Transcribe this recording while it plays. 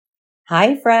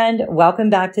Hi, friend. Welcome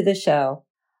back to the show.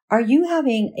 Are you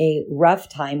having a rough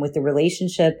time with the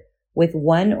relationship with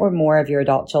one or more of your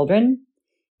adult children?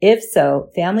 If so,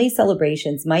 family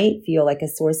celebrations might feel like a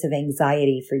source of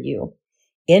anxiety for you.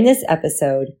 In this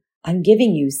episode, I'm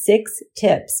giving you 6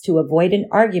 tips to avoid an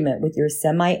argument with your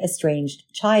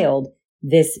semi-estranged child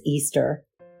this Easter.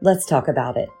 Let's talk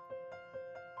about it.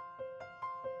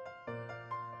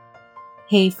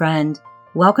 Hey, friend.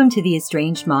 Welcome to the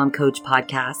Estranged Mom Coach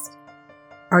podcast.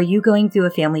 Are you going through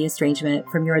a family estrangement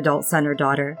from your adult son or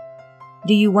daughter?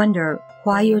 Do you wonder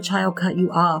why your child cut you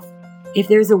off, if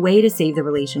there's a way to save the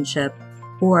relationship,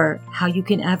 or how you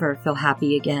can ever feel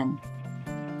happy again?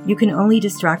 You can only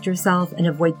distract yourself and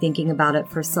avoid thinking about it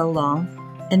for so long,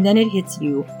 and then it hits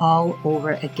you all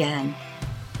over again.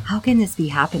 How can this be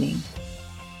happening?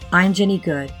 I'm Jenny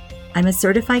Good. I'm a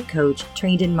certified coach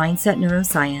trained in mindset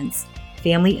neuroscience,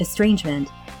 family estrangement,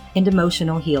 and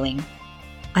emotional healing.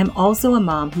 I'm also a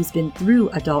mom who's been through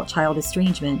adult-child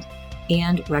estrangement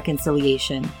and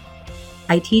reconciliation.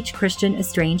 I teach Christian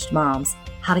estranged moms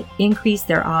how to increase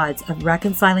their odds of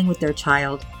reconciling with their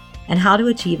child and how to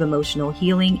achieve emotional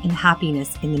healing and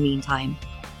happiness in the meantime.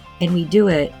 And we do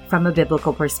it from a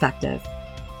biblical perspective.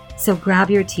 So grab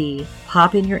your tea,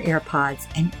 pop in your AirPods,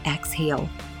 and exhale.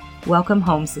 Welcome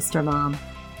home, Sister Mom.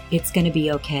 It's going to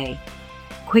be okay.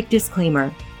 Quick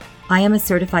disclaimer, I am a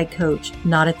certified coach,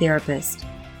 not a therapist.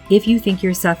 If you think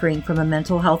you're suffering from a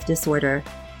mental health disorder,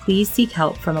 please seek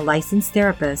help from a licensed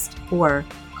therapist or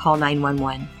call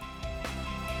 911.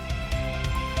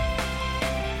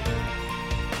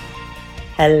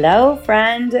 Hello,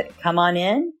 friend. Come on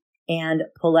in and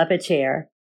pull up a chair.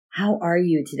 How are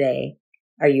you today?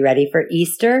 Are you ready for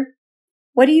Easter?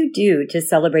 What do you do to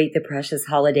celebrate the precious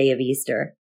holiday of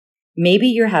Easter? Maybe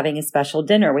you're having a special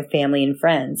dinner with family and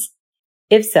friends.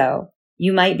 If so,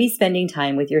 you might be spending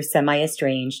time with your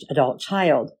semi-estranged adult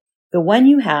child, the one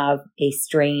you have a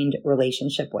strained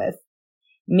relationship with.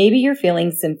 Maybe you're feeling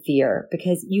some fear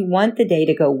because you want the day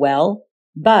to go well,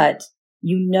 but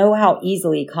you know how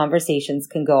easily conversations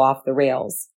can go off the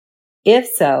rails. If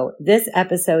so, this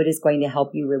episode is going to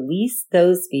help you release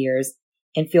those fears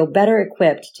and feel better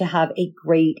equipped to have a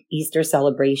great Easter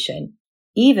celebration,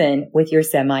 even with your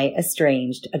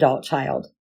semi-estranged adult child.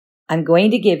 I'm going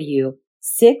to give you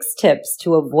 6 tips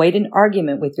to avoid an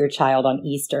argument with your child on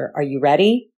Easter. Are you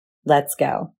ready? Let's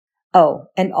go. Oh,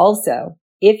 and also,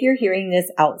 if you're hearing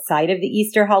this outside of the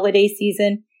Easter holiday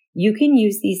season, you can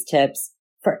use these tips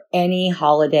for any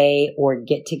holiday or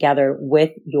get together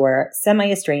with your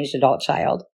semi-estranged adult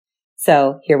child.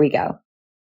 So here we go.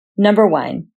 Number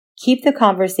 1, keep the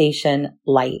conversation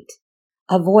light.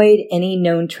 Avoid any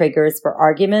known triggers for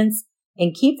arguments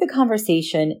and keep the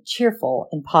conversation cheerful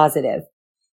and positive.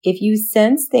 If you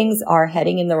sense things are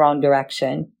heading in the wrong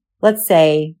direction, let's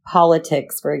say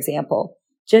politics, for example,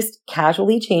 just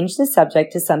casually change the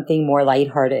subject to something more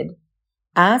lighthearted.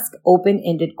 Ask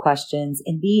open-ended questions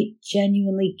and be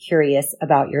genuinely curious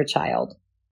about your child.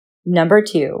 Number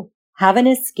 2, have an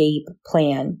escape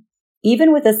plan.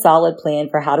 Even with a solid plan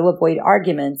for how to avoid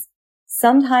arguments,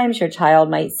 sometimes your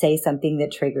child might say something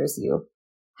that triggers you.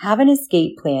 Have an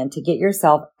escape plan to get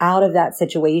yourself out of that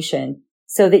situation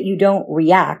so that you don't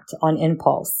react on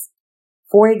impulse.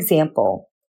 For example,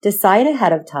 decide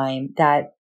ahead of time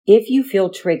that if you feel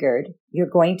triggered, you're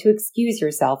going to excuse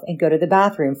yourself and go to the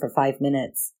bathroom for 5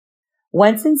 minutes.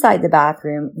 Once inside the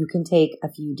bathroom, you can take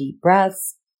a few deep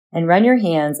breaths and run your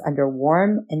hands under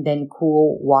warm and then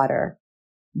cool water.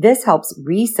 This helps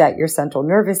reset your central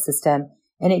nervous system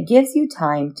and it gives you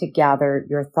time to gather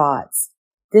your thoughts.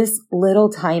 This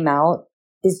little timeout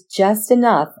is just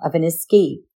enough of an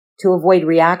escape to avoid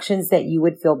reactions that you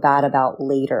would feel bad about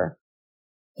later.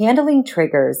 Handling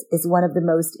triggers is one of the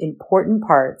most important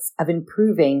parts of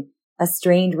improving a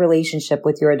strained relationship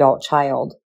with your adult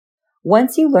child.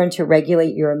 Once you learn to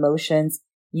regulate your emotions,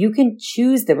 you can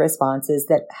choose the responses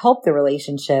that help the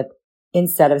relationship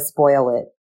instead of spoil it.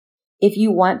 If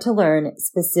you want to learn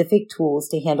specific tools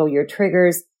to handle your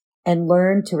triggers and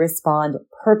learn to respond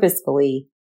purposefully,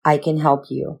 I can help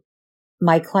you.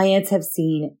 My clients have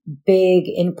seen big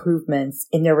improvements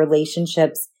in their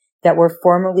relationships that were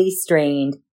formerly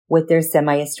strained with their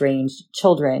semi-estranged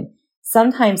children.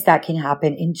 Sometimes that can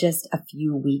happen in just a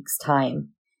few weeks' time.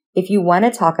 If you want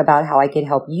to talk about how I could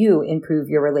help you improve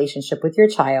your relationship with your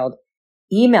child,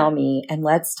 email me and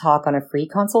let's talk on a free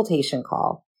consultation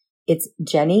call. It's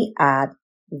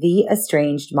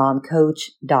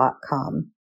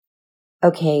jenny@theestrangedmomcoach.com.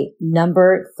 Okay,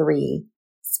 number 3,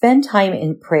 spend time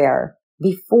in prayer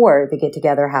before the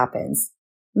get-together happens.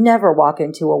 Never walk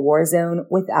into a war zone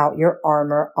without your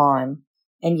armor on.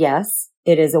 And yes,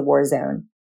 it is a war zone.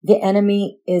 The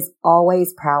enemy is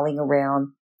always prowling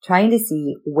around, trying to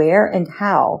see where and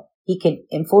how he can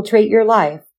infiltrate your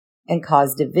life and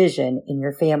cause division in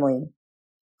your family.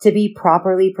 To be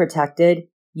properly protected,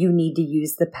 you need to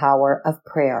use the power of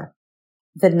prayer.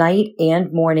 The night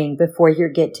and morning before your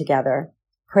get-together,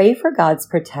 pray for God's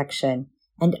protection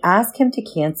and ask Him to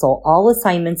cancel all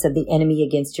assignments of the enemy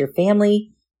against your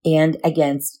family and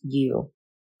against you.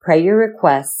 Pray your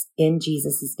requests in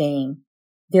Jesus' name.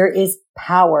 There is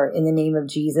power in the name of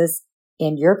Jesus,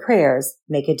 and your prayers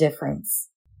make a difference.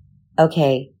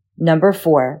 Okay, number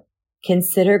 4,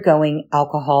 consider going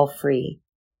alcohol-free.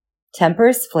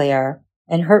 Tempers flare,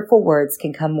 and hurtful words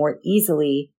can come more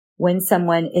easily when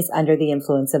someone is under the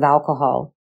influence of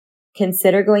alcohol.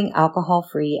 Consider going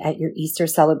alcohol-free at your Easter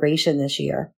celebration this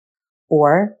year.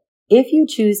 Or, if you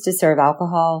choose to serve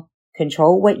alcohol,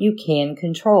 control what you can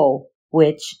control,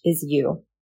 which is you.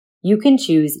 You can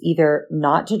choose either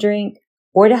not to drink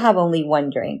or to have only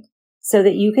one drink, so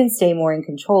that you can stay more in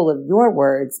control of your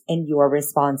words and your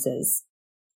responses.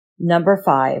 Number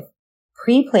 5,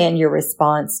 pre-plan your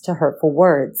response to hurtful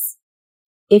words.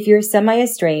 If your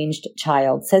semi-estranged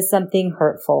child says something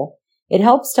hurtful, it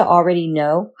helps to already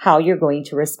know how you're going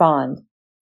to respond.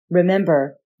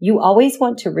 Remember, you always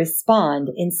want to respond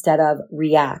instead of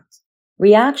react.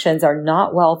 Reactions are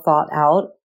not well thought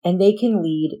out, and they can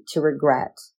lead to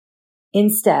regret.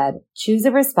 Instead, choose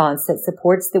a response that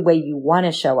supports the way you want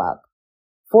to show up.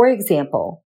 For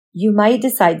example, you might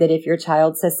decide that if your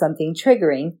child says something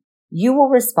triggering, you will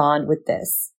respond with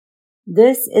this.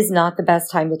 This is not the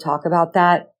best time to talk about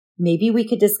that. Maybe we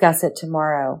could discuss it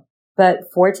tomorrow.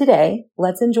 But for today,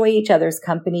 let's enjoy each other's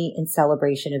company in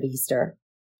celebration of Easter.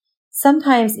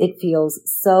 Sometimes it feels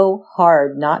so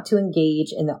hard not to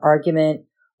engage in the argument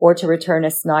or to return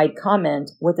a snide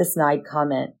comment with a snide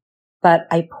comment. But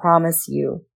I promise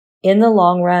you, in the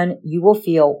long run, you will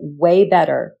feel way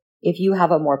better if you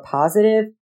have a more positive,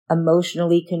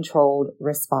 emotionally controlled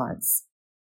response.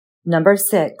 Number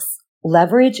 6,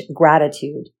 leverage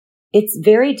gratitude. It's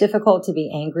very difficult to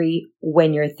be angry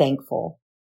when you're thankful.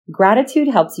 Gratitude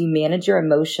helps you manage your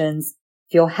emotions,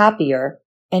 feel happier,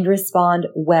 and respond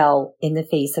well in the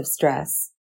face of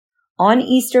stress. On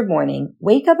Easter morning,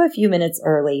 wake up a few minutes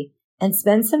early and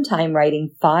spend some time writing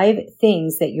 5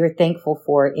 things that you're thankful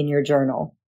for in your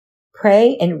journal.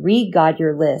 Pray and read God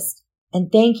your list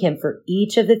and thank Him for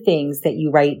each of the things that you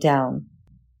write down.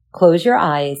 Close your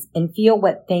eyes and feel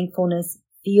what thankfulness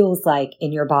feels like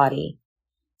in your body.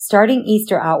 Starting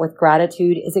Easter out with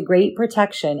gratitude is a great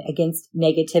protection against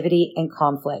negativity and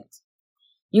conflict.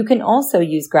 You can also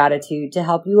use gratitude to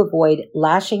help you avoid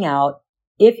lashing out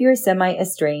if your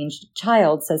semi-estranged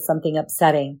child says something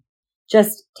upsetting.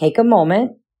 Just take a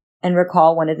moment and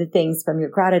recall one of the things from your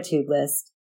gratitude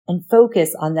list and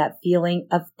focus on that feeling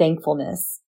of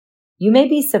thankfulness. You may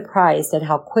be surprised at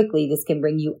how quickly this can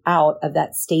bring you out of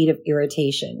that state of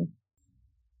irritation.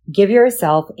 Give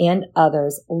yourself and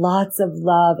others lots of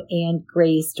love and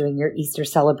grace during your Easter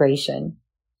celebration.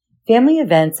 Family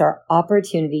events are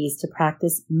opportunities to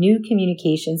practice new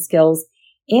communication skills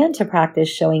and to practice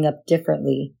showing up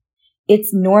differently.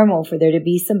 It's normal for there to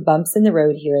be some bumps in the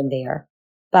road here and there,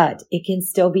 but it can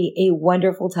still be a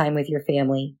wonderful time with your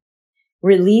family.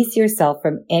 Release yourself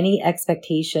from any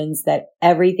expectations that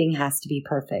everything has to be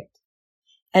perfect.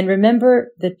 And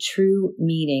remember the true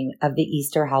meaning of the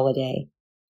Easter holiday.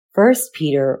 1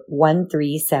 Peter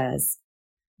 1:3 says,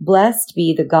 "Blessed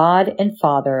be the God and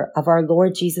Father of our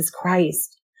Lord Jesus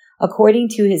Christ. According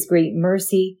to His great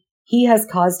mercy, He has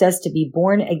caused us to be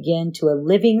born again to a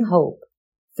living hope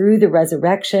through the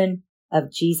resurrection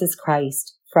of Jesus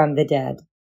Christ from the dead."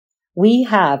 We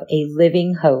have a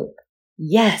living hope.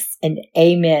 Yes and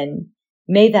amen.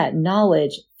 May that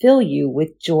knowledge fill you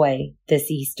with joy this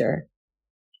Easter.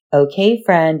 Okay,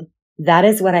 friend, that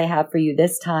is what I have for you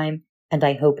this time, and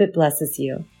I hope it blesses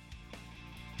you.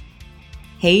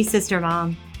 Hey, Sister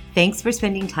Mom. Thanks for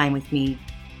spending time with me.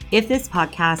 If this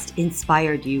podcast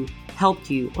inspired you,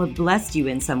 helped you, or blessed you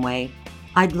in some way,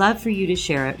 I'd love for you to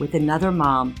share it with another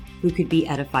mom who could be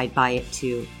edified by it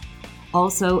too.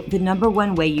 Also, the number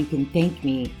one way you can thank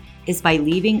me is by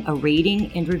leaving a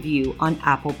rating and review on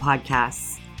Apple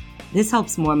Podcasts. This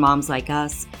helps more moms like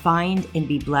us find and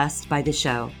be blessed by the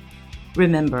show.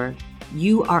 Remember,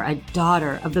 you are a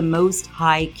daughter of the Most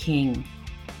High King,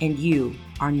 and you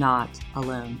are not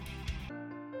alone.